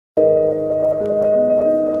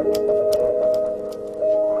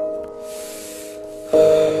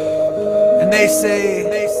they say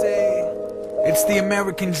it's the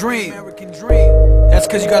American dream. That's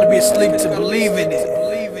cause you gotta be asleep to believe in it.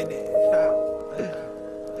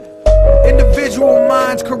 Individual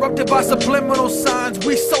minds corrupted by subliminal signs.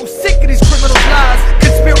 We so sick of these criminal lies.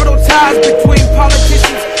 Conspiratorial ties between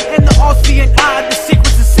politicians and the all-seeing eye. The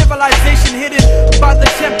secrets of civilization hidden by the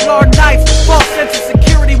Templar Knights. False sense of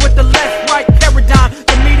security with the left-right paradigm.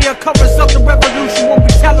 The media covers up the revolution when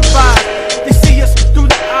we televise. They see us through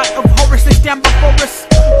the eye of Horus. They stand before us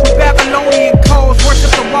with Babylonian codes. Worship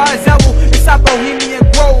the wise owl inside Bohemian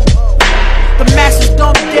Grove. The masses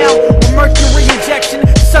dumbed down with mercury injection,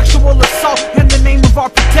 sexual assault in the name of our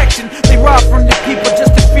protection. They rob from the people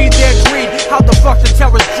just to feed their greed. How the fuck the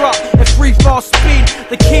terrorists drop at free fall speed?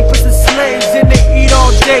 They keep us as slaves and they eat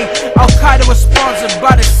all day. Al-Qaeda was sponsored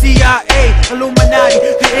by the CIA, Illuminati,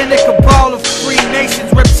 the inner cabal of free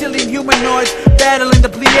nations. Reptilian humanoids battling the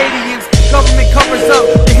Pleiadians. Government covers up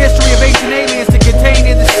the history of ancient aliens to contain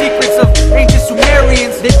in the secrets of ancient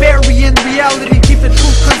Sumerians. They bury in reality, keep the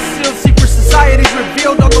truth concealed. Secret societies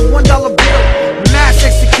revealed on the $1 bill. Mass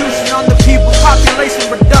execution on the people, population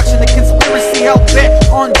reduction. The conspiracy hell bent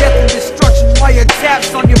on death and destruction.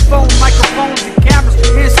 Wiretaps on your phone, microphones and cameras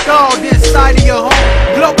installed inside of your home.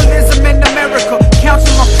 Globalism in America,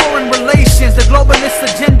 Council on Foreign Relations. The globalist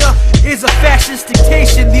agenda is a fascist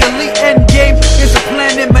dictation. The elite end game is a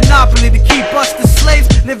plan and monopoly to keep us the slaves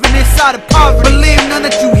living inside of poverty. Believe none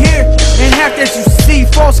that you hear and half that you see.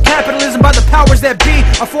 False capitalism by the powers that be.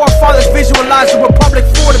 Our forefathers visualized the republic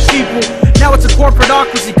for the people. Now it's a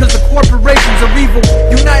corporatocracy cause the corporations are evil.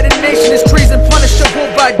 United Nations is treason punishable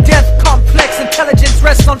by death. Complex intelligence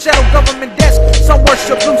rests on shadow government desks. Some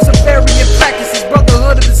worship Luciferian practices.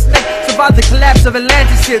 Brotherhood of the snake survived the collapse of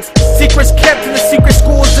Atlantis. Secrets kept in the secret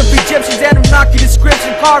schools of Egyptians. Anunnaki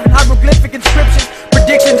description carved in hieroglyphic inscriptions.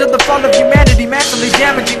 Predictions of the fall of humanity, massively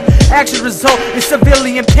damaging. Action result is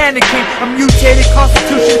civilian panicking. A mutated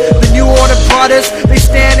constitution, the new order brought us. They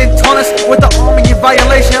stand and taunt us with the army in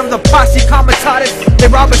violation of the posse comitatus. They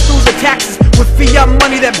rob us through the taxes with fiat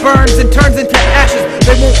money that burns and turns into ashes.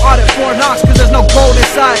 They won't audit foreign ops cause there's no gold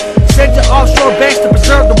inside. Sent to offshore banks to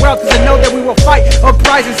preserve the wealth cause they know that we will fight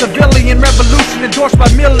uprising. Civilian revolution endorsed by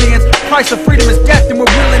millions. Price of freedom is death and we're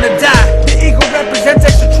willing to die. The eagle represents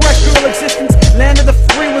extraterrestrial existence. Land of the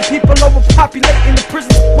free with people overpopulated in the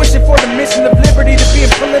prisons. Wishing for the mission of liberty to be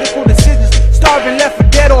in political decisions. Starving, left for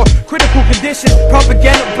dead or critical condition.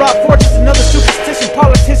 Propaganda brought fortunes, another superstition.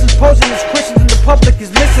 Politicians posing as Christians and the public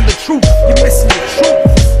is missing the truth. You're missing the truth.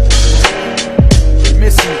 You're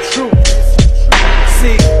missing the truth.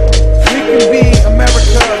 See, we can be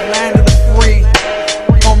America, land of the free,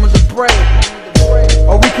 home of the brave.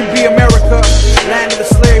 Or we can be America, land of the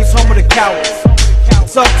slaves, home of the cowards.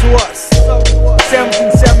 It's up to us.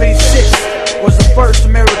 1776 was the first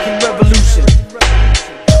American Revolution.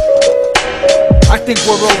 I think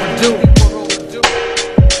we're overdue.